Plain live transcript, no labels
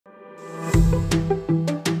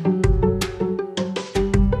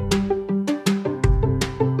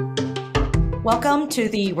Welcome to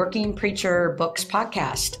the Working Preacher Books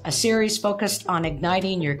podcast, a series focused on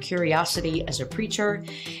igniting your curiosity as a preacher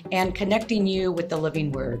and connecting you with the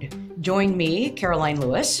living word. Join me, Karoline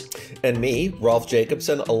Lewis. And me, Rolf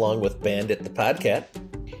Jacobson, along with Bandit the Podcat,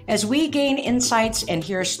 as we gain insights and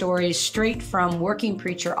hear stories straight from working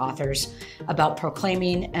preacher authors about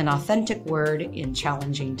proclaiming an authentic word in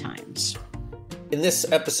challenging times. In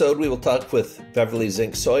this episode, we will talk with Beverly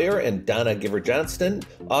Zink-Sawyer and Donna Giver-Johnston,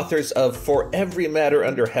 authors of For Every Matter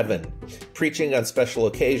Under Heaven, Preaching on Special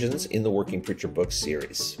Occasions in the Working Preacher Books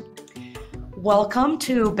series. Welcome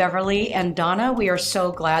to Beverly and Donna. We are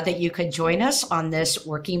so glad that you could join us on this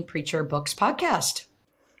Working Preacher Books podcast.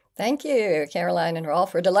 Thank you, Karoline and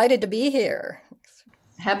Rolf. We're delighted to be here.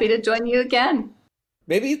 Happy to join you again.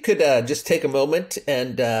 Maybe you could just take a moment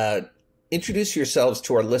and introduce yourselves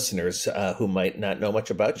to our listeners who might not know much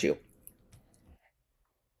about you.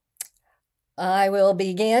 I will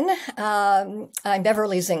begin. I'm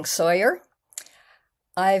Beverly Zink-Sawyer.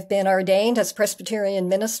 I've been ordained as Presbyterian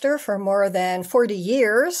minister for more than 40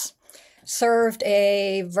 years, served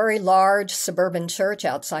a very large suburban church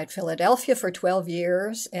outside Philadelphia for 12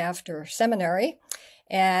 years after seminary,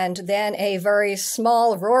 and then a very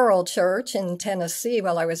small rural church in Tennessee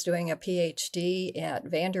while I was doing a PhD at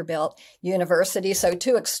Vanderbilt University. So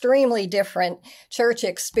two extremely different church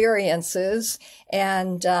experiences.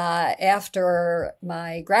 And after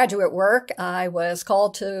my graduate work, I was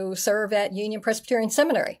called to serve at Union Presbyterian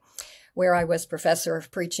Seminary, where I was professor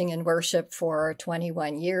of preaching and worship for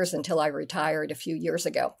 21 years until I retired a few years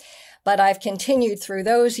ago. But I've continued through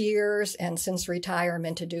those years and since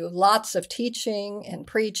retirement to do lots of teaching and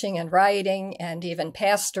preaching and writing and even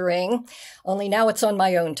pastoring, only now it's on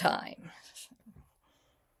my own time.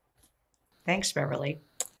 Thanks, Beverly.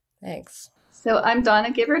 Thanks. So I'm Donna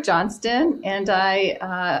Giver-Johnston, and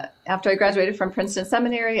after I graduated from Princeton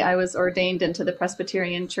Seminary, I was ordained into the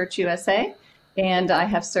Presbyterian Church USA, and I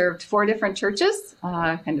have served 4 different churches,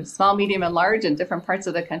 kind of small, medium, and large in different parts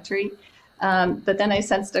of the country. But then I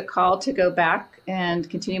sensed a call to go back and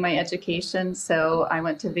continue my education. So I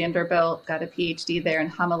went to Vanderbilt, got a PhD there in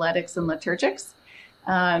homiletics and liturgics,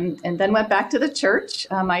 and then went back to the church.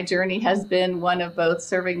 My journey has been one of both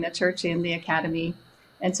serving the church and the academy.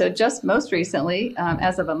 And so just most recently,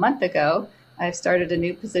 as of a month ago, I've started a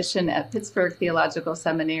new position at Pittsburgh Theological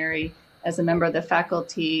Seminary as a member of the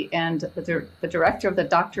faculty and the director of the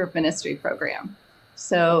Doctor of Ministry program.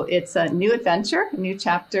 So it's a new adventure, a new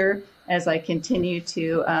chapter, as I continue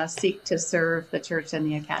to seek to serve the church and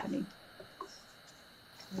the academy.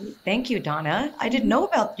 Thank you, Donna. I didn't know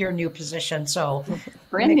about your new position, so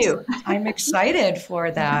brand new. I'm excited for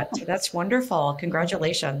that. That's wonderful.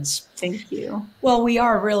 Congratulations. Thank you. Well, we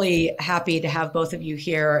are really happy to have both of you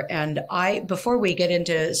here. And before we get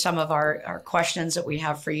into some of our questions that we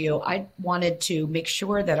have for you, I wanted to make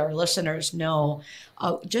sure that our listeners know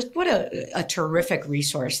just what a terrific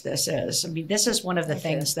resource this is. I mean, this is one of the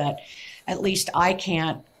things that at least I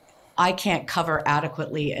can't cover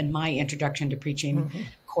adequately in my introduction to preaching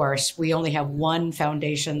course. We only have one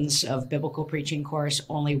Foundations of Biblical Preaching course,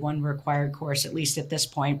 only one required course, at least at this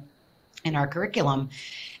point in our curriculum.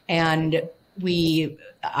 And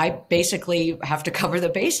I basically have to cover the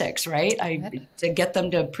basics, right? To get them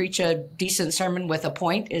to preach a decent sermon with a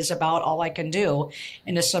point is about all I can do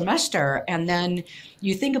in a semester. And then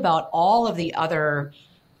you think about all of the other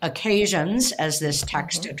occasions as this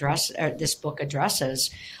text this book addresses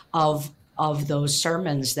of those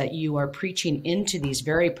sermons that you are preaching into these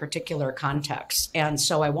very particular contexts. And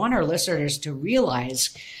so I want our listeners to realize,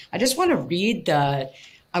 I want to read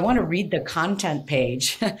the content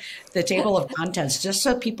page, the table of contents, just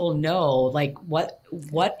so people know like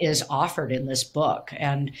what is offered in this book.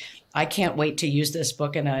 And I can't wait to use this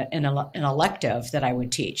book in an elective that I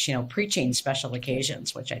would teach, preaching special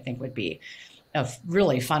occasions, which I think would be a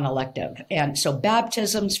really fun elective. And so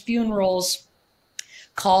baptisms, funerals,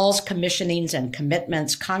 calls, commissionings and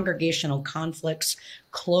commitments, congregational conflicts,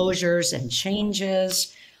 closures and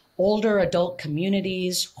changes, older adult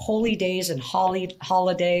communities, holy days and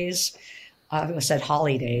holidays. I said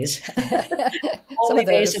holidays. Holy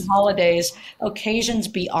days and holidays, occasions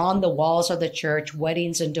beyond the walls of the church,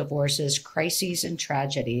 weddings and divorces, crises and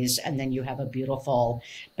tragedies, and then you have a beautiful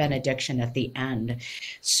benediction at the end.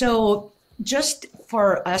 So just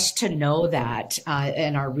for us to know that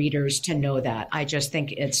and our readers to know that, I just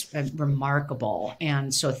think it's remarkable.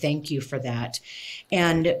 And so thank you for that.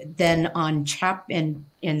 And then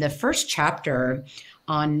in the first chapter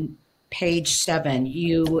on page 7,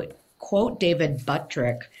 you quote David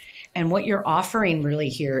Buttrick And what you're offering really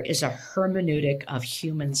here is a hermeneutic of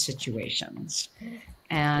human situations.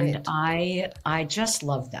 And I just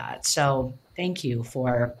love that. So thank you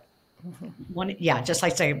for just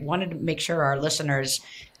like I say, wanted to make sure our listeners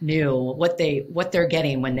knew what they're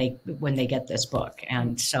getting when they get this book.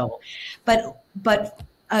 And so, but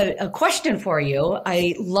a question for you.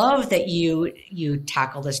 I love that you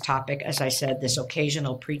tackle this topic, as I said, this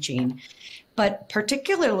occasional preaching, but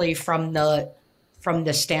particularly from the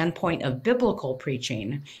standpoint of biblical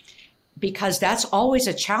preaching, because that's always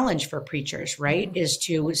a challenge for preachers, right? Is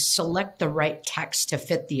to select the right text to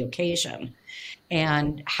fit the occasion.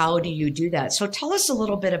 And how do you do that? So tell us a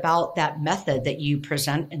little bit about that method that you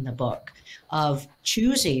present in the book of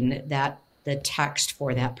choosing the text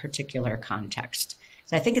for that particular context.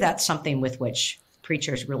 So I think that's something with which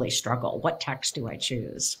preachers really struggle. What text do I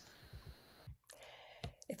choose?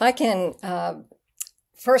 If I can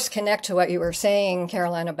first connect to what you were saying,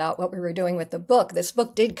 Karoline, about what we were doing with the book. This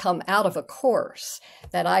book did come out of a course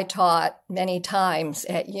that I taught many times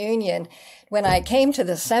at Union. When I came to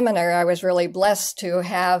the seminary, I was really blessed to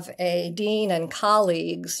have a dean and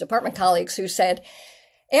department colleagues who said,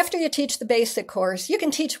 after you teach the basic course, you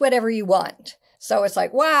can teach whatever you want. So it's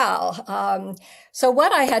like, wow. So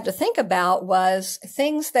what I had to think about was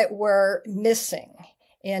things that were missing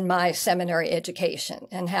in my seminary education.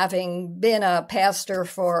 And having been a pastor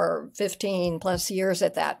for 15 plus years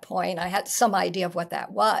at that point, I had some idea of what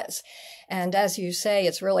that was. And as you say,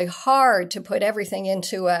 it's really hard to put everything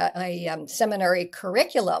into a seminary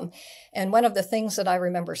curriculum. And one of the things that I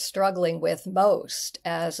remember struggling with most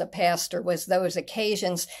as a pastor was those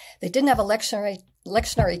occasions that didn't have a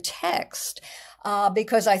lectionary text.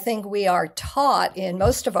 Because I think we are taught in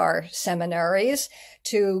most of our seminaries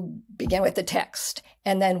to begin with the text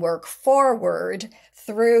and then work forward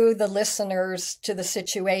through the listeners to the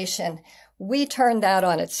situation. We turned that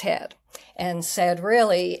on its head and said,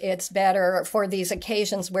 really, it's better for these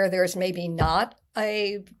occasions where there's maybe not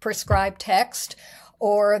a prescribed text,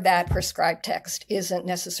 or that prescribed text isn't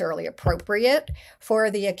necessarily appropriate for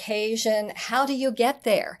the occasion. How do you get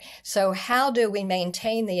there? So how do we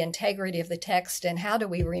maintain the integrity of the text, and how do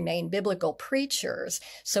we remain biblical preachers?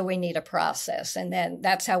 So we need a process. And then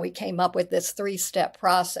that's how we came up with this 3-step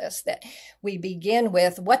process that we begin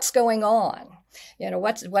with what's going on.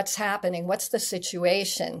 What's happening? What's the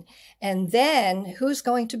situation? And then who's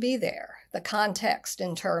going to be there? The context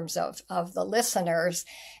in terms of the listeners.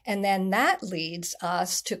 And then that leads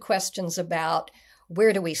us to questions about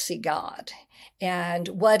where do we see God? And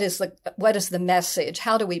what is the message?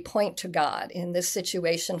 How do we point to God in this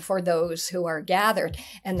situation for those who are gathered?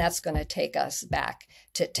 And that's going to take us back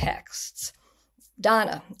to texts.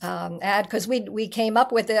 Donna, because we came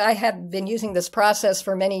up with it. I have been using this process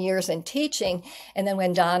for many years in teaching. And then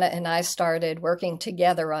when Donna and I started working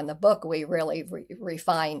together on the book, we really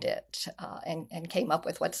refined it and came up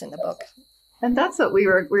with what's in the book. And that's what we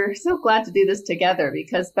were so glad to do this together,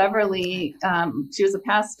 because Beverly, she was a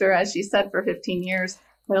pastor, as she said, for 15 years.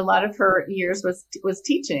 But a lot of her years was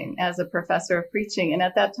teaching as a professor of preaching. And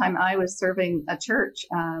at that time, I was serving a church.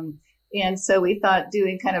 And so we thought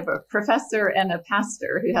doing kind of a professor and a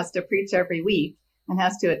pastor who has to preach every week and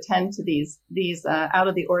has to attend to these out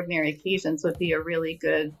of the ordinary occasions would be a really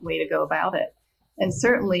good way to go about it. And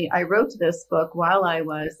certainly I wrote this book while I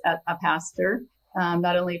was a pastor,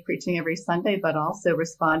 not only preaching every Sunday, but also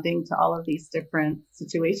responding to all of these different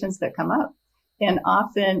situations that come up. And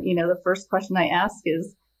often, the first question I ask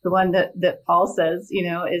is the one that Paul says,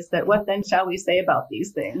 is that what then shall we say about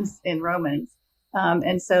these things in Romans?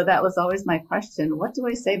 And so that was always my question. What do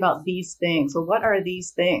I say about these things? Well, what are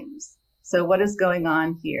these things? So what is going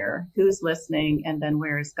on here? Who's listening? And then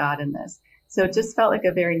where is God in this? So it just felt like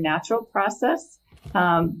a very natural process.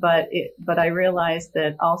 But I realized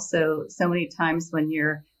that also so many times when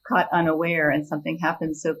you're caught unaware and something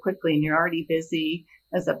happens so quickly and you're already busy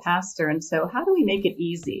as a pastor. And so how do we make it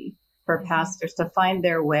easy for pastors to find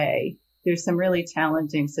their way through some really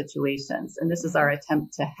challenging situations? And this is our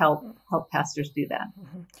attempt to help pastors do that.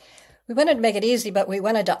 We wanted to make it easy, but we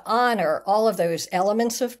wanted to honor all of those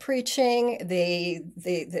elements of preaching, the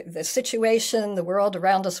situation, the world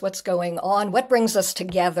around us, what's going on, what brings us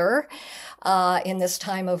together in this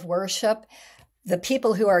time of worship, the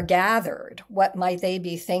people who are gathered, what might they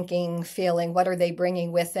be thinking, feeling, what are they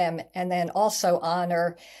bringing with them, and then also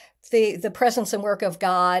honor the presence and work of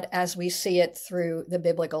God as we see it through the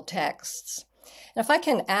biblical texts. And if I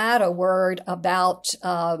can add a word about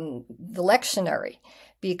the lectionary,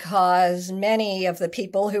 because many of the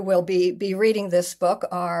people who will be reading this book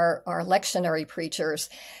are lectionary preachers.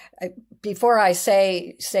 before I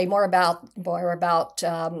say more about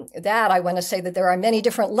that, I want to say that there are many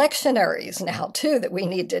different lectionaries now too that we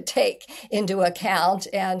need to take into account.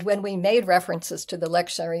 And when we made references to the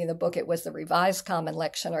lectionary in the book, it was the Revised Common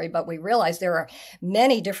Lectionary, but we realized there are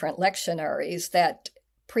many different lectionaries that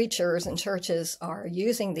preachers and churches are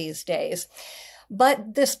using these days.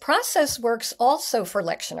 But this process works also for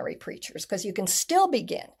lectionary preachers, because you can still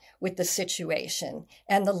begin with the situation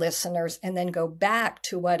and the listeners and then go back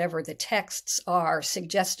to whatever the texts are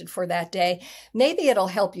suggested for that day. Maybe it'll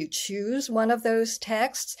help you choose one of those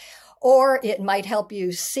texts, or it might help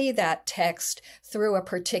you see that text through a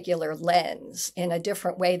particular lens in a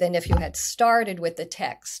different way than if you had started with the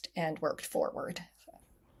text and worked forward.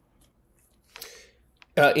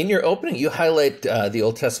 In your opening, you highlight the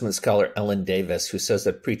Old Testament scholar Ellen Davis, who says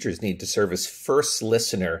that preachers need to serve as first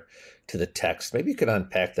listener to the text. Maybe you could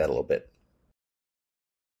unpack that a little bit.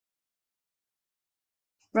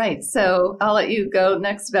 Right. So I'll let you go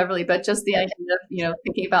next, Beverly, but just the idea of,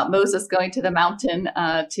 thinking about Moses going to the mountain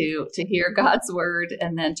to hear God's word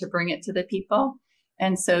and then to bring it to the people.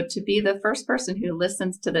 And so to be the first person who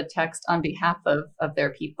listens to the text on behalf of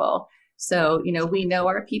their people. So, we know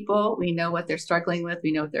our people, we know what they're struggling with,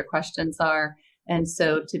 we know what their questions are. And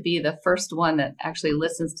so to be the first one that actually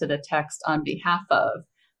listens to the text on behalf of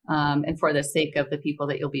and for the sake of the people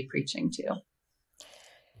that you'll be preaching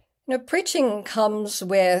to. Preaching comes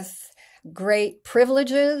with great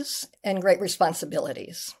privileges and great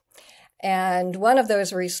responsibilities. And one of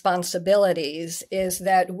those responsibilities is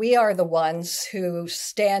that we are the ones who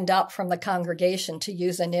stand up from the congregation, to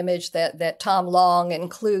use an image that Tom Long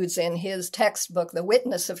includes in his textbook, The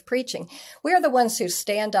Witness of Preaching. We are the ones who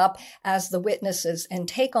stand up as the witnesses and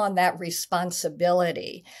take on that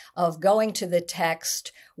responsibility of going to the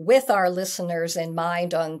text with our listeners in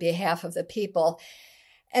mind on behalf of the people.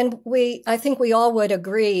 And I think we all would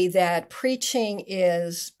agree that preaching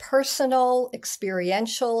is personal,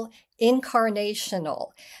 experiential,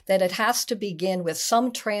 incarnational, that it has to begin with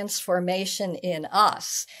some transformation in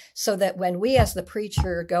us, so that when we as the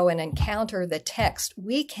preacher go and encounter the text,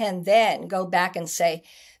 we can then go back and say,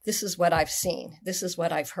 this is what I've seen. This is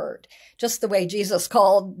what I've heard. Just the way Jesus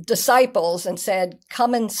called disciples and said,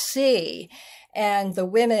 come and see. And the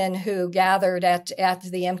women who gathered at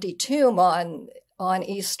the empty tomb on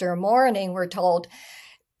Easter morning were told,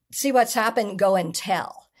 see what's happened, go and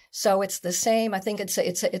tell. So it's the same. I think it's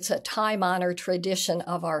a time-honored tradition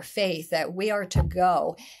of our faith that we are to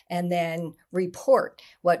go and then report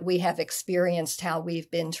what we have experienced, how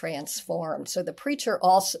we've been transformed. So the preacher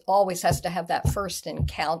also always has to have that first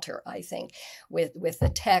encounter, I think, with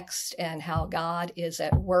the text and how God is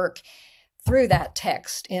at work through that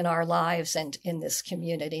text in our lives and in this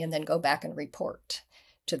community, and then go back and report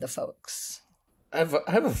to the folks. I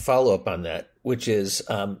have a follow-up on that, which is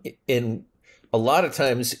in a lot of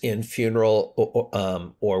times in funeral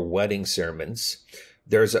or wedding sermons,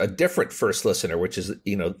 there's a different first listener, which is,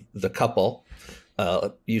 the couple.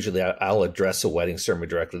 Usually I'll address a wedding sermon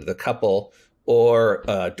directly to the couple or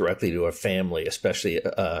directly to a family, especially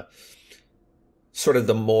sort of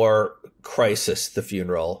the more crisis the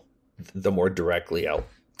funeral, the more directly I'll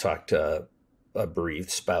talk to a bereaved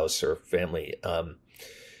spouse or family.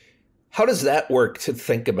 How does that work to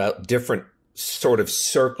think about different sort of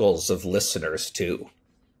circles of listeners too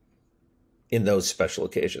in those special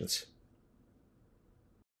occasions?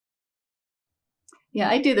 Yeah,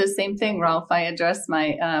 I do the same thing, Rolf. I address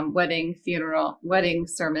my wedding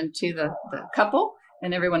sermon to the couple,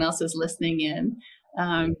 and everyone else is listening in.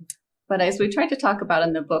 But as we tried to talk about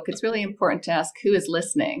in the book, it's really important to ask who is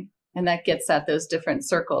listening, and that gets at those different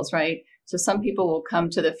circles, right? So some people will come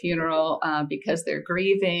to the funeral because they're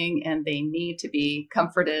grieving and they need to be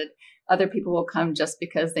comforted. Other people will come just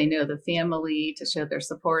because they know the family to show their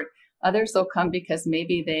support. Others will come because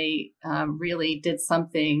maybe they really did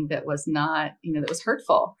something that was not, that was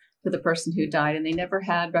hurtful to the person who died, and they never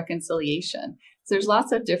had reconciliation. So there's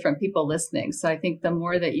lots of different people listening. So I think the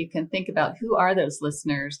more that you can think about who are those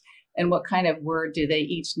listeners and what kind of word do they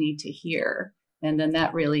each need to hear, and then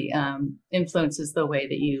that really influences the way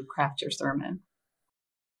that you craft your sermon.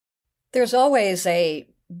 There's always a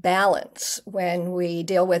balance when we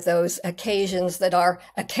deal with those occasions that are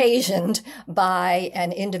occasioned by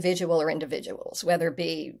an individual or individuals, whether it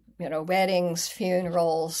be, weddings,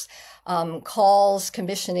 funerals, calls,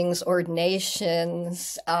 commissionings,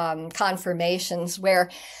 ordinations, confirmations, where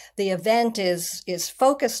the event is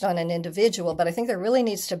focused on an individual. But I think there really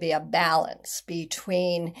needs to be a balance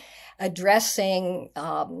between addressing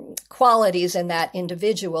qualities in that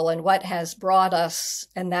individual and what has brought us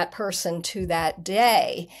and that person to that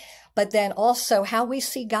day, but then also how we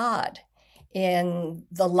see God in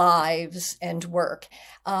the lives and work.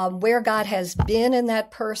 Where God has been in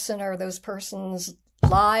that person or those person's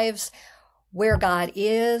lives, where God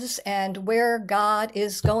is, and where God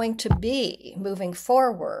is going to be moving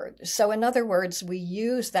forward. So in other words, we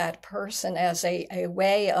use that person as a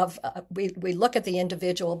way of, we look at the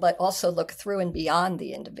individual, but also look through and beyond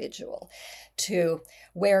the individual to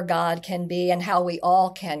where God can be and how we all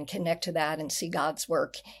can connect to that and see God's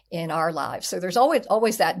work in our lives. So there's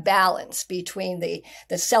always that balance between the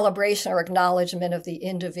celebration or acknowledgement of the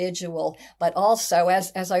individual, but also,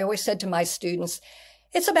 as I always said to my students,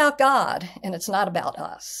 it's about God and it's not about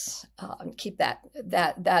us. Keep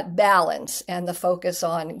that balance and the focus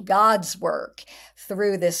on God's work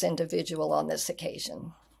through this individual on this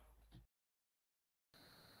occasion.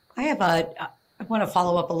 I want to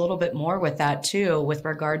follow up a little bit more with that too, with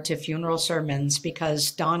regard to funeral sermons,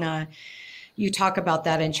 because Donna, you talk about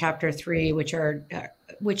that in chapter 3, which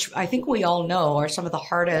I think we all know are some of the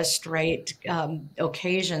hardest, right,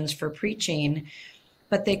 occasions for preaching,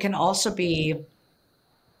 but they can also be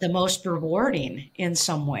the most rewarding in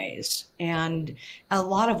some ways. And a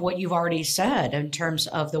lot of what you've already said in terms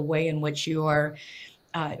of the way in which you are,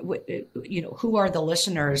 who are the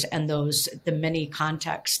listeners and the many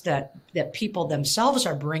contexts that people themselves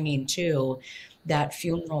are bringing to that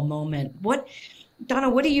funeral moment. Donna,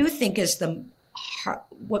 what do you think is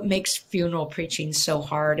what makes funeral preaching so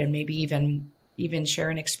hard, and maybe even share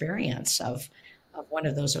an experience of one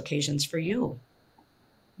of those occasions for you?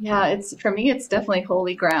 Yeah, for me, it's definitely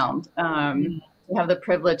holy ground. To have the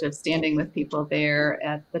privilege of standing with people there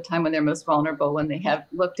at the time when they're most vulnerable, when they have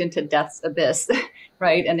looked into death's abyss,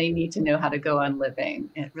 right? And they need to know how to go on living.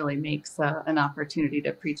 It really makes an opportunity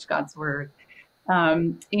to preach God's word.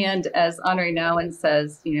 And as Henri Nouwen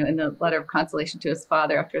says, in the letter of consolation to his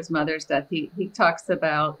father after his mother's death, he talks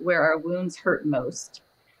about where our wounds hurt most.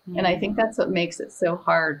 Mm-hmm. And I think that's what makes it so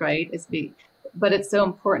hard, right? But it's so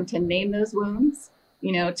important to name those wounds.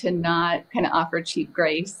 To not kind of offer cheap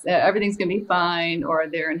grace. Everything's going to be fine, or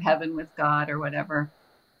they're in heaven with God or whatever.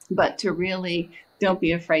 But to really don't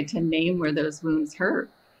be afraid to name where those wounds hurt,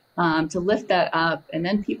 to lift that up. And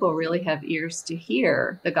then people really have ears to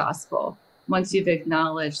hear the gospel once you've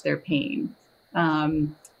acknowledged their pain.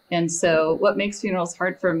 And so what makes funerals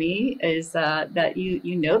hard for me is that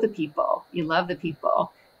you know the people, you love the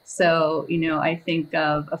people. So, I think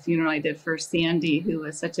of a funeral I did for Sandy, who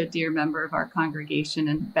was such a dear member of our congregation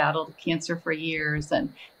and battled cancer for years.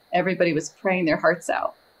 And everybody was praying their hearts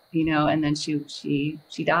out, and then she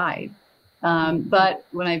died. But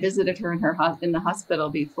when I visited her in the hospital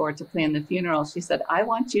before to plan the funeral, she said, I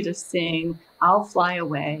want you to sing, I'll Fly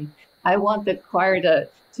Away. I want the choir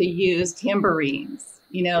to use tambourines.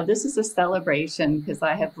 This is a celebration because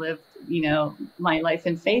I have lived, my life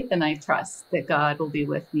in faith, and I trust that God will be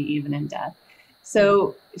with me even in death.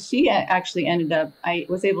 So she actually I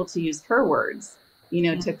was able to use her words,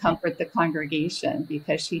 to comfort the congregation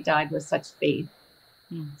because she died with such faith.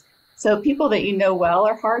 Mm. So people that you know well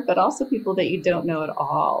are hard, but also people that you don't know at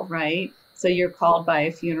all, right? So you're called by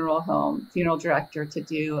a funeral director to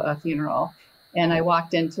do a funeral. And I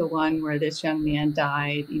walked into one where this young man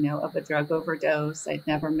died, of a drug overdose. I'd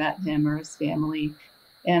never met him or his family.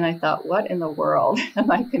 And I thought, what in the world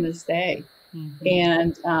am I going to say? Mm-hmm.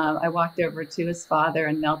 And I walked over to his father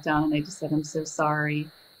and knelt down, and I just said, I'm so sorry.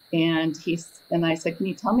 And I said, can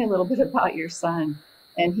you tell me a little bit about your son?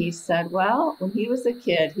 And he said, well, when he was a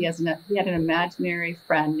kid, he had an imaginary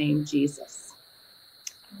friend named Jesus.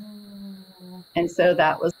 Oh. And so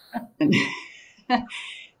that was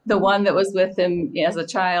the one that was with him as a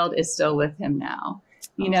child is still with him now.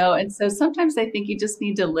 And so sometimes I think you just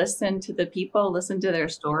need to listen to the people, listen to their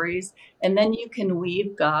stories, and then you can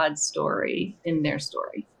weave God's story in their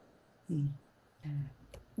story.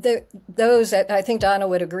 Those that I think Donna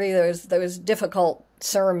would agree, those difficult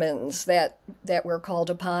sermons that we're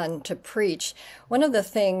called upon to preach. One of the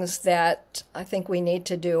things that I think we need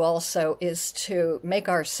to do also is to make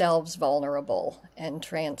ourselves vulnerable and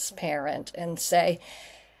transparent and say,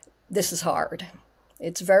 this is hard.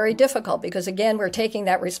 It's very difficult because, again, we're taking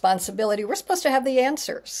that responsibility. We're supposed to have the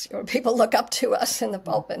answers. People look up to us in the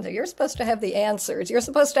pulpit. You're supposed to have the answers. You're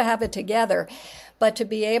supposed to have it together. But to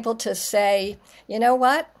be able to say, you know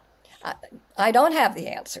what? I don't have the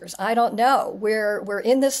answers. I don't know. We're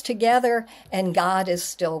in this together, and God is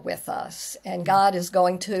still with us. And God is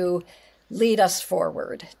going to lead us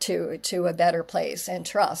forward to a better place and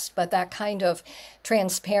trust. But that kind of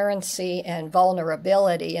transparency and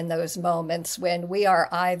vulnerability in those moments when we are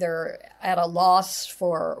either at a loss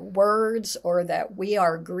for words or that we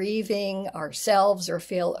are grieving ourselves or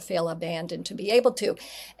feel abandoned, to be able to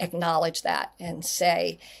acknowledge that and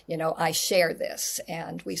say, I share this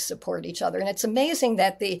and we support each other. And it's amazing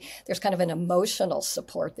that there's kind of an emotional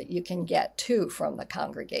support that you can get too from the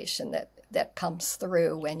congregation that comes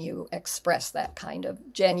through when you express that kind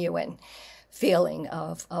of genuine feeling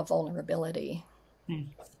of vulnerability.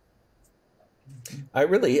 I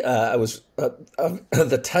really,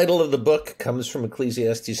 the title of the book comes from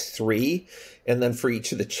Ecclesiastes 3, and then for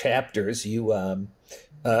each of the chapters, you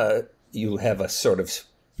have a sort of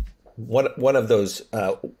one of those.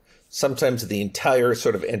 Sometimes the entire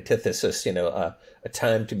sort of antithesis, a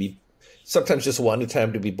time to be, sometimes just one, a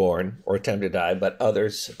time to be born or a time to die, but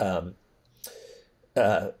others,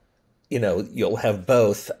 you'll have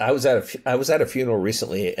both. I was at a funeral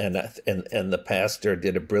recently, and the pastor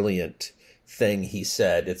did a brilliant thing. He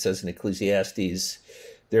said, it says in Ecclesiastes,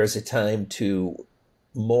 there's a time to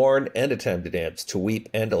mourn and a time to dance, to weep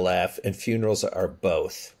and to laugh, and funerals are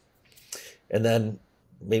both. And then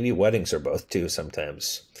maybe weddings are both too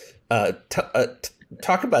sometimes.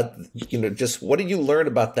 Talk about, just what did you learn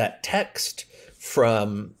about that text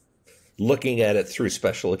from looking at it through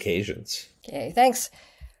special occasions? Okay, thanks,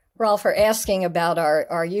 Rolf, for asking about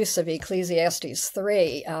our use of Ecclesiastes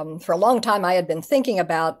 3. For a long time, I had been thinking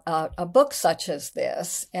about a book such as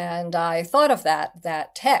this, and I thought of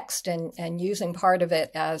that text and using part of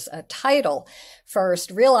it as a title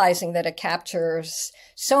first, realizing that it captures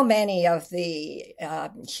so many of the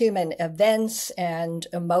human events and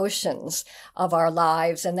emotions of our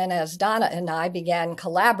lives. And then as Donna and I began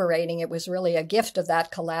collaborating, it was really a gift of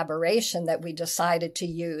that collaboration that we decided to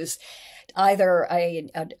use either a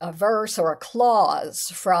verse or a clause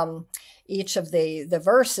from each of the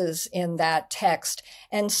verses in that text,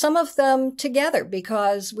 and some of them together,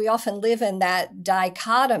 because we often live in that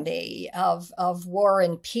dichotomy of war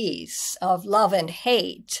and peace, of love and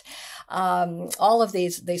hate, all of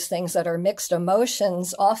these things that are mixed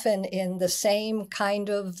emotions, often in the same kind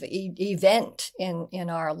of event in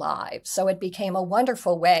our lives. So it became a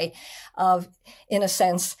wonderful way of, in a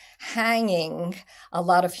sense, hanging a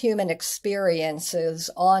lot of human experiences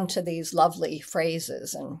onto these lovely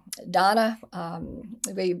phrases. And Donna,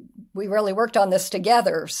 we really worked on this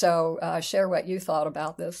together. So share what you thought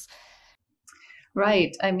about this.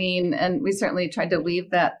 Right. I mean, and we certainly tried to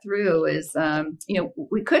weave that through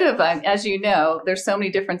we could have, as you know, there's so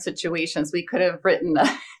many different situations. We could have written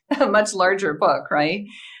a much larger book, right?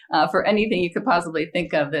 For anything you could possibly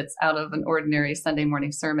think of that's out of an ordinary Sunday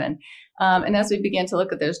morning sermon. And as we began to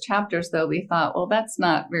look at those chapters, though, we thought, well, that's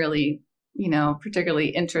not really, particularly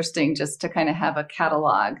interesting just to kind of have a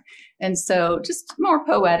catalog. And so just more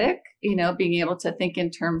poetic, being able to think in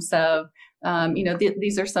terms of,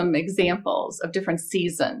 these are some examples of different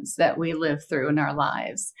seasons that we live through in our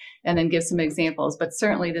lives, and then give some examples. But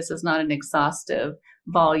certainly this is not an exhaustive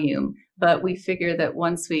volume, but we figure that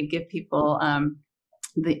once we give people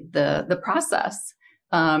the process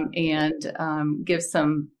and give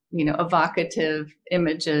some evocative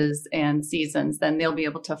images and seasons, then they'll be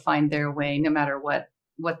able to find their way no matter what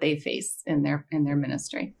they face in their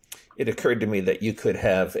ministry. It occurred to me that you could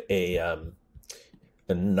have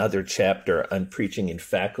another chapter on preaching in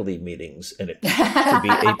faculty meetings, and it could be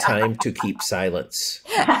a time to keep silence.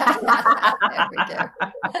 There we go.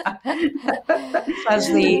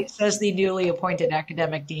 says the newly appointed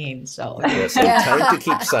academic dean. So yes, a time to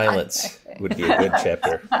keep silence would be a good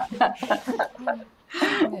chapter.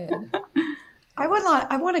 I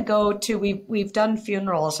want to go to, we've done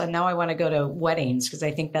funerals, and now I want to go to weddings, because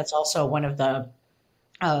I think that's also one of the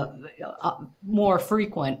more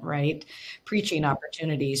frequent, right, preaching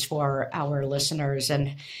opportunities for our listeners,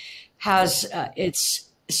 and has its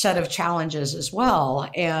set of challenges as well.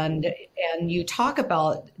 And you talk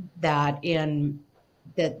about that in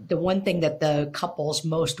that the one thing that the couples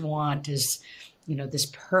most want is, this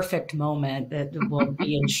perfect moment that will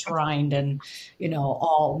be enshrined in,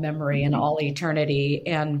 all memory and all eternity.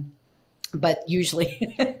 But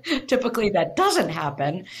usually, typically that doesn't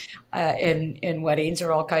happen in weddings. There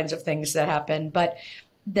are all kinds of things that happen. But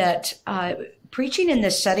that preaching in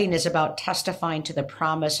this setting is about testifying to the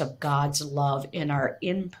promise of God's love in our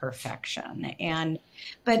imperfection.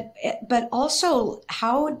 But also,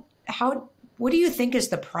 what do you think is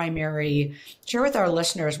the primary? Share with our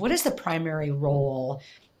listeners, what is the primary role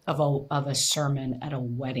of a sermon at a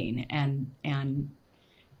wedding, and in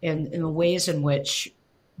the ways in which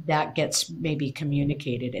that gets maybe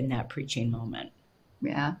communicated in that preaching moment?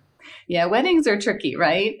 Yeah. Yeah, weddings are tricky,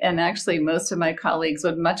 right? And actually, most of my colleagues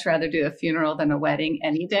would much rather do a funeral than a wedding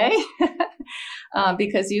any day.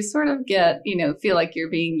 Because you sort of get, feel like you're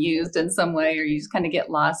being used in some way, or you just kind of get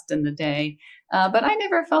lost in the day. But I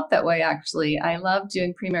never felt that way, actually. I love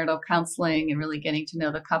doing premarital counseling and really getting to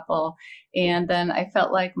know the couple. And then I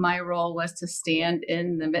felt like my role was to stand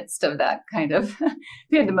in the midst of that kind of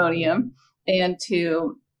pandemonium and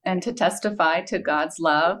to testify to God's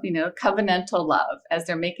love, covenantal love, as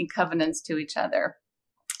they're making covenants to each other.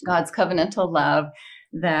 God's covenantal love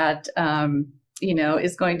that,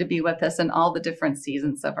 is going to be with us in all the different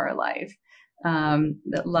seasons of our life.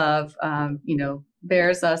 That love,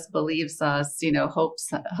 bears us, believes us,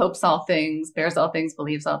 hopes all things, bears all things,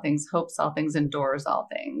 believes all things, hopes all things, endures all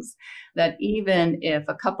things. That even if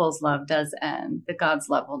a couple's love does end, that God's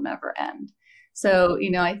love will never end. So,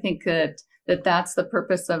 I think that's the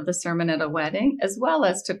purpose of the sermon at a wedding, as well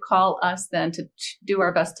as to call us then to do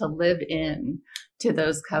our best to live in to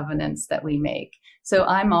those covenants that we make. So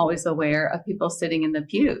I'm always aware of people sitting in the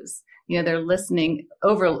pews. They're listening,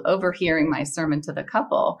 overhearing my sermon to the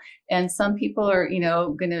couple. And some people are,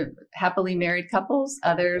 going to happily married couples.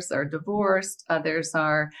 Others are divorced. Others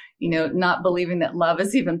are, not believing that love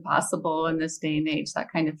is even possible in this day and age,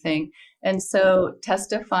 that kind of thing. And so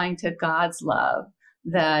testifying to God's love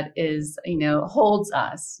that is, holds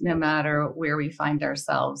us no matter where we find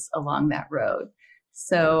ourselves along that road.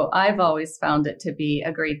 So I've always found it to be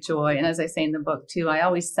a great joy. And as I say in the book too, I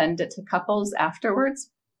always send it to couples afterwards,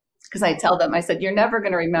 because I tell them, I said, you're never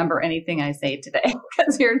going to remember anything I say today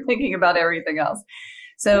because you're thinking about everything else.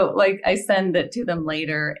 So I send it to them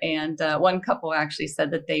later. And one couple actually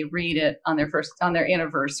said that they read it on their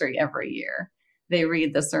anniversary every year. They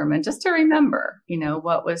read the sermon just to remember,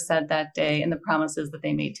 what was said that day and the promises that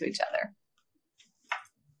they made to each other.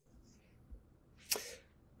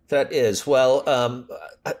 That is, well,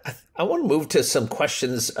 I want to move to some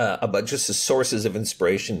questions about just the sources of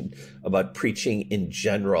inspiration about preaching in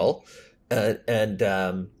general. And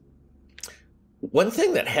one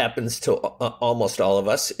thing that happens to almost all of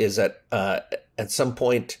us is that at some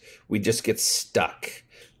point we just get stuck.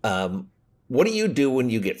 What do you do when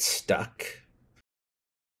you get stuck?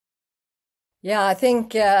 Yeah, I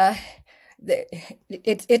think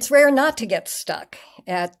it's rare not to get stuck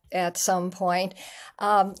at some point,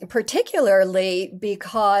 particularly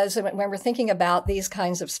because when we're thinking about these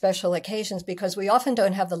kinds of special occasions, because we often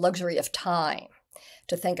don't have the luxury of time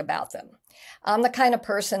to think about them. I'm the kind of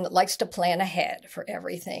person that likes to plan ahead for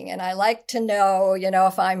everything. And I like to know,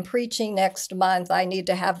 if I'm preaching next month, I need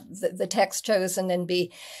to have the text chosen and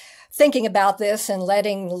be thinking about this and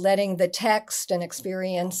letting the text and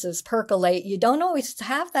experiences percolate. You don't always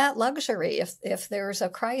have that luxury if there's a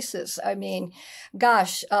crisis. I mean,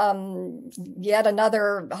 gosh, yet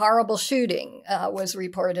another horrible shooting was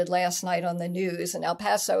reported last night on the news in El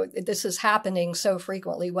Paso. This is happening so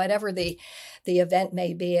frequently. Whatever the event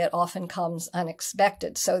may be, it often comes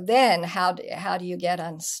unexpected. So then how do you get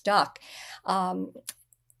unstuck? And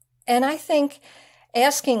I think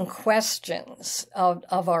asking questions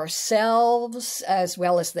of ourselves, as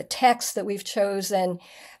well as the text that we've chosen,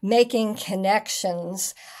 making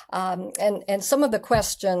connections. And some of the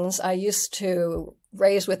questions I used to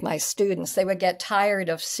raise with my students, they would get tired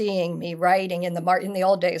of seeing me writing in the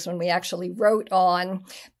old days when we actually wrote on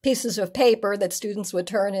pieces of paper that students would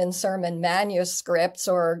turn in sermon manuscripts,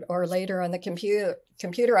 or later on the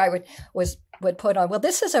computer I would put on, well,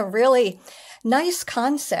 this is a really nice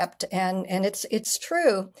concept and it's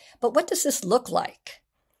true, but what does this look like?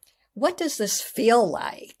 What does this feel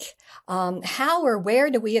like? How or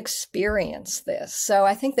where do we experience this? So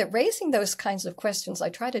I think that raising those kinds of questions, I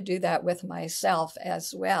try to do that with myself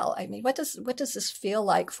as well. I mean, what does this feel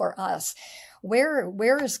like for us?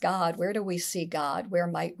 Where is God? Where do we see God? Where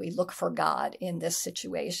might we look for God in this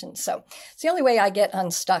situation? So it's the only way I get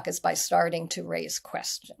unstuck is by starting to raise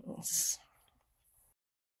questions.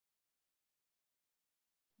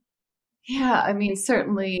 Yeah, I mean,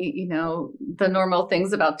 certainly, the normal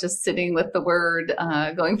things about just sitting with the word,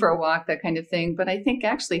 going for a walk, that kind of thing. But I think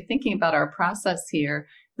actually thinking about our process here,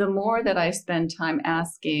 the more that I spend time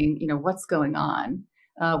asking, what's going on,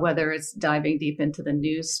 whether it's diving deep into the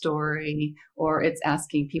news story or it's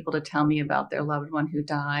asking people to tell me about their loved one who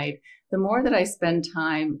died, the more that I spend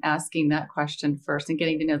time asking that question first and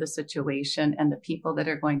getting to know the situation and the people that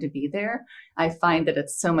are going to be there, I find that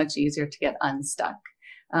it's so much easier to get unstuck.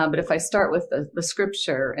 But if I start with the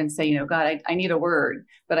scripture and say, God, I need a word,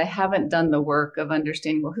 but I haven't done the work of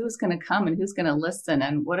understanding, well, who's going to come and who's going to listen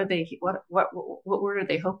and what word are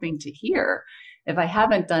they hoping to hear? If I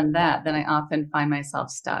haven't done that, then I often find myself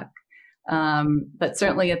stuck. But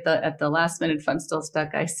certainly at the last minute, if I'm still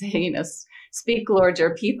stuck, I say, speak, Lord,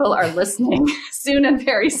 your people are listening soon and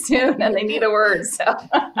very soon, and they need a word. So,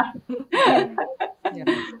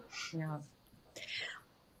 yeah.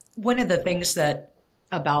 One of the things that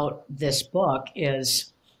about this book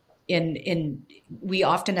is we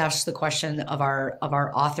often ask the question of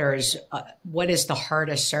our authors, what is the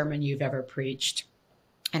hardest sermon you've ever preached,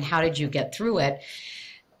 and how did you get through it?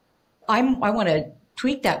 I want to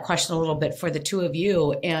tweak that question a little bit for the two of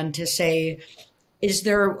you, and to say, is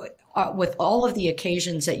there, with all of the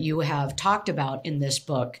occasions that you have talked about in this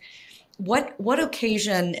book, what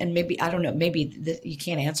occasion, and maybe, I don't know, maybe you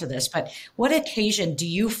can't answer this, but what occasion do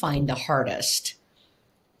you find the hardest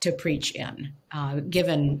to preach in,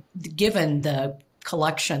 given the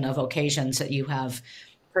collection of occasions that you have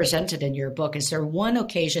presented in your book? Is there one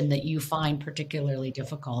occasion that you find particularly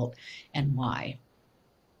difficult, and why?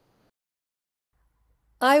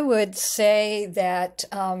 I would say that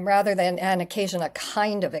rather than an occasion, a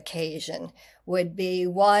kind of occasion would be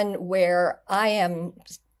one where I am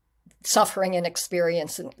suffering and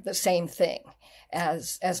experiencing the same thing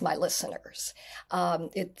as my listeners.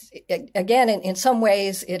 Again, in some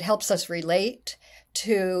ways, it helps us relate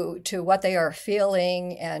to what they are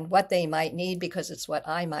feeling and what they might need, because it's what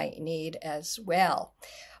I might need as well.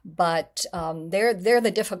 But they're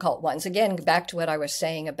the difficult ones. Again, back to what I was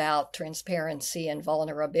saying about transparency and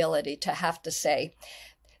vulnerability, to have to say,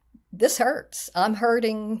 this hurts. I'm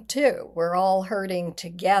hurting too. We're all hurting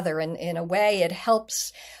together. And in a way, it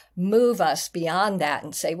helps move us beyond that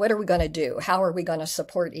and say, what are we going to do? How are we going to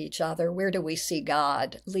support each other? Where do we see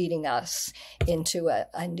God leading us into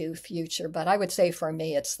a new future? But I would say for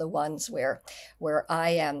me, it's the ones where I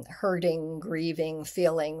am hurting, grieving,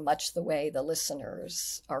 feeling much the way the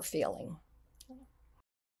listeners are feeling.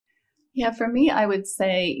 Yeah, for me, I would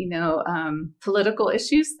say, political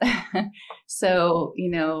issues. So,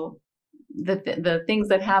 the things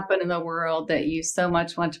that happen in the world that you so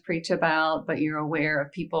much want to preach about, but you're aware of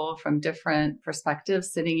people from different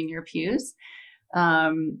perspectives sitting in your pews.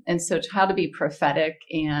 And so how to be prophetic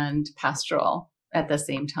and pastoral at the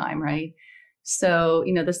same time, right? So,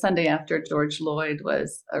 the Sunday after George Floyd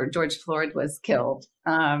was killed,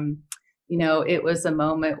 it was a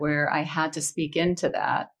moment where I had to speak into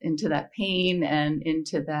that pain and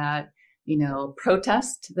into that,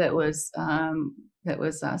 protest that was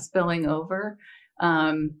spilling over.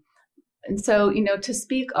 And so, to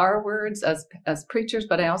speak our words as preachers,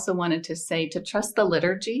 but I also wanted to say to trust the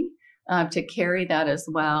liturgy, to carry that as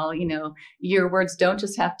well. Your words don't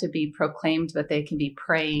just have to be proclaimed, but they can be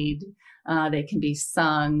prayed. They can be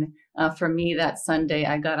sung. For me, that Sunday,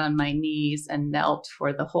 I got on my knees and knelt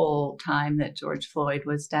for the whole time that George Floyd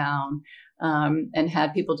was down, and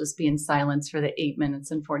had people just be in silence for the 8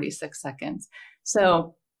 minutes and 46 seconds.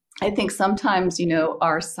 So I think sometimes,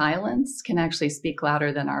 our silence can actually speak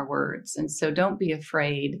louder than our words. And so don't be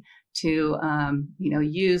afraid to,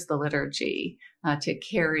 use the liturgy to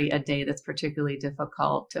carry a day that's particularly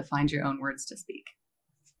difficult, to find your own words to speak.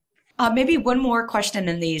 Maybe one more question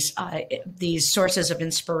in these sources of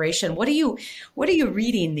inspiration. What are you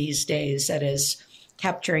reading these days that is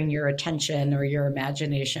capturing your attention or your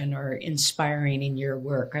imagination or inspiring in your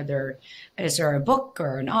work? Is there a book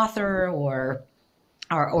or an author or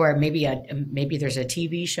maybe there's a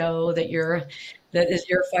TV show that you're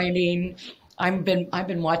finding? I've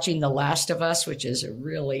been watching The Last of Us, which is a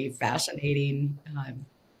really fascinating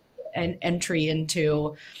an entry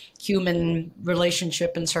into human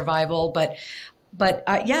relationship and survival. But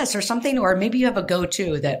is there something, or maybe you have a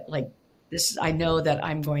go-to that, like, this, I know that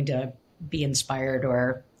I'm going to be inspired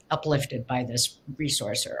or uplifted by this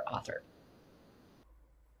resource or author?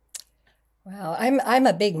 Well, I'm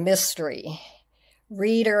a big mystery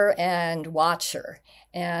reader and watcher.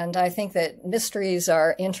 And I think that mysteries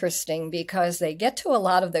are interesting because they get to a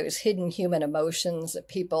lot of those hidden human emotions that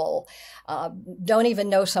people don't even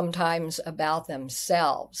know sometimes about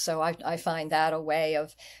themselves. So I find that a way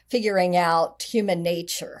of figuring out human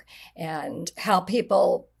nature and how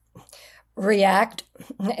people react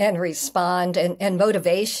and respond, and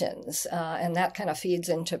motivations. And that kind of feeds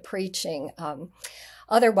into preaching.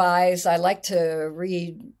 Otherwise, I like to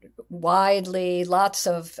read widely, lots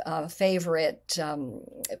of favorite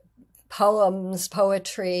poems,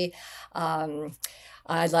 poetry.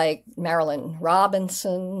 I like Marilyn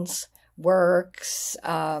Robinson's works.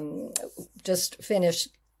 Just finished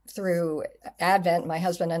through Advent, my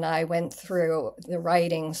husband and I went through the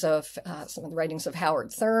writings of some of the writings of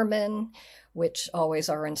Howard Thurman, which always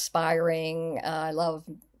are inspiring. I love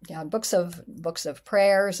books of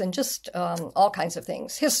prayers and just all kinds of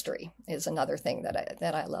things. History is another thing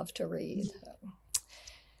that I love to read.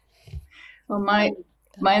 Well,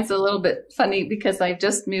 mine's a little bit funny because I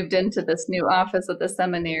just moved into this new office at the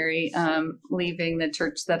seminary, leaving the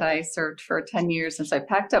church that I served for 10 years. And so I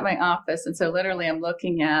packed up my office. And so literally I'm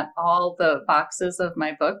looking at all the boxes of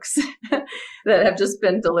my books that have just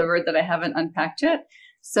been delivered that I haven't unpacked yet.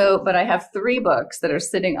 So, but I have 3 books that are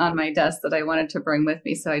sitting on my desk that I wanted to bring with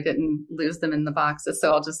me so I didn't lose them in the boxes.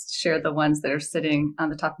 So I'll just share the ones that are sitting on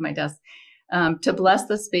the top of my desk. To Bless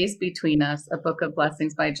the Space Between Us, a Book of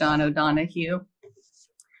Blessings by John O'Donohue.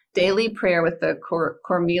 Daily Prayer with the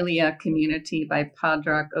Cormelia Community by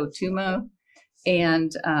Padraig Otumo.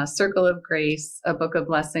 And Circle of Grace, a Book of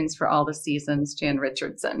Blessings for All the Seasons, Jan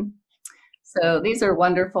Richardson. So these are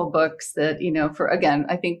wonderful books that, you know, for, again,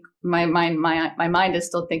 I think my mind is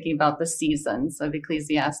still thinking about the seasons of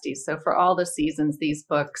Ecclesiastes. So for all the seasons, these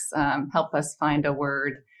books help us find a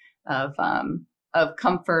word of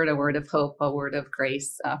comfort, a word of hope, a word of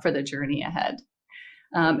grace for the journey ahead.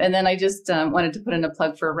 And then I just wanted to put in a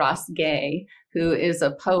plug for Ross Gay, who is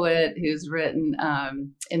a poet who's written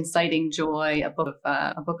Inciting Joy, a book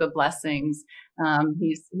of blessings.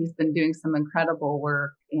 He's been doing some incredible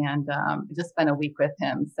work, and just spent a week with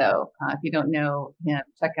him. So if you don't know him,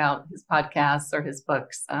 check out his podcasts or his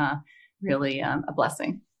books. Really a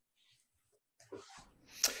blessing.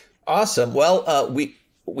 Awesome. Well,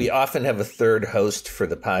 we often have a third host for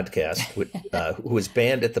the podcast who is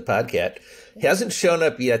banned at the podcast. He hasn't shown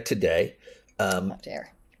up yet today.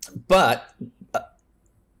 But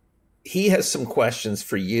he has some questions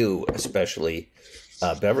for you, especially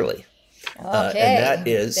Beverly. Okay. And that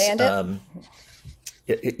is,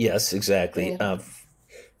 yes, exactly.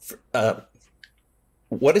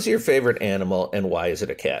 What is your favorite animal and why is it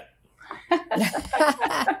a cat?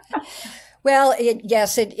 Well,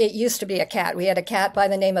 it used to be a cat. We had a cat by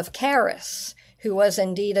the name of Karis, who was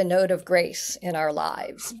indeed a note of grace in our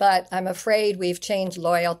lives. But I'm afraid we've changed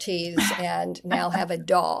loyalties and now have a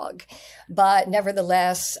dog. But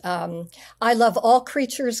nevertheless, I love all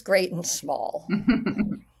creatures, great and small.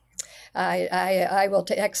 I will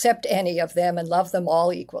accept any of them and love them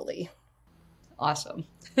all equally. Awesome.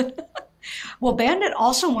 Well, Bandit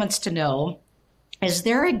also wants to know, is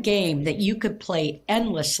there a game that you could play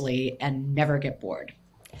endlessly and never get bored?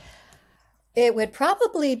 It would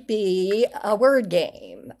probably be a word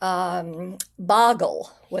game.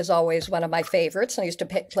 Boggle was always one of my favorites. I used to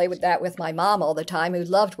play with that with my mom all the time, who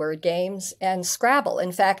loved word games, and Scrabble.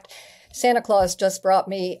 In fact, Santa Claus just brought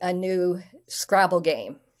me a new Scrabble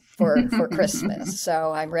game for Christmas.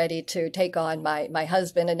 So I'm ready to take on my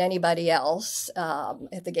husband and anybody else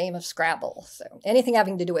at the game of Scrabble. So anything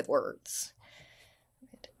having to do with words.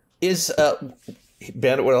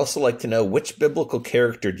 Bandit would also like to know, which biblical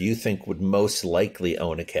character do you think would most likely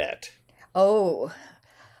own a cat? Oh,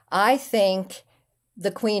 I think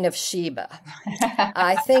the Queen of Sheba.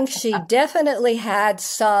 I think she definitely had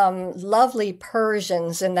some lovely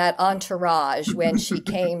Persians in that entourage when she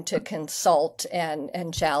came to consult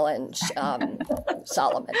and challenge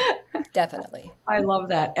Solomon. Definitely. I love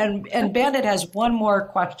that. And Bandit has one more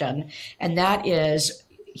question, and that is,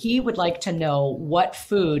 he would like to know what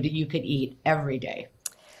food you could eat every day.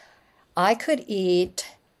 I could eat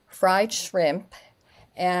fried shrimp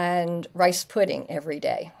and rice pudding every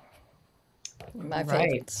day. My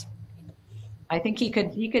favorites. I think he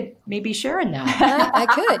could maybe share in that. I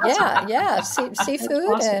could, yeah.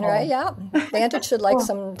 Seafood and right, yeah. Bandit should like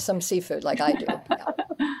some seafood like I do. Yeah.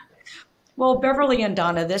 Well, Beverly and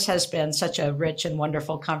Donna, this has been such a rich and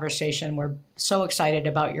wonderful conversation. We're so excited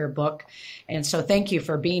about your book. And so thank you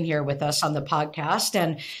for being here with us on the podcast.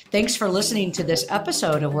 And thanks for listening to this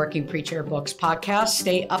episode of Working Preacher Books podcast.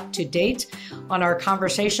 Stay up to date on our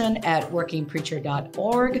conversation at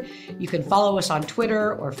workingpreacher.org. You can follow us on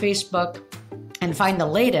Twitter or Facebook and find the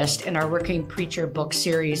latest in our Working Preacher book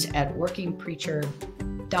series at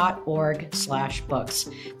workingpreacher.org/books.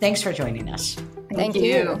 Thanks for joining us. Thank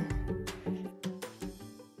you.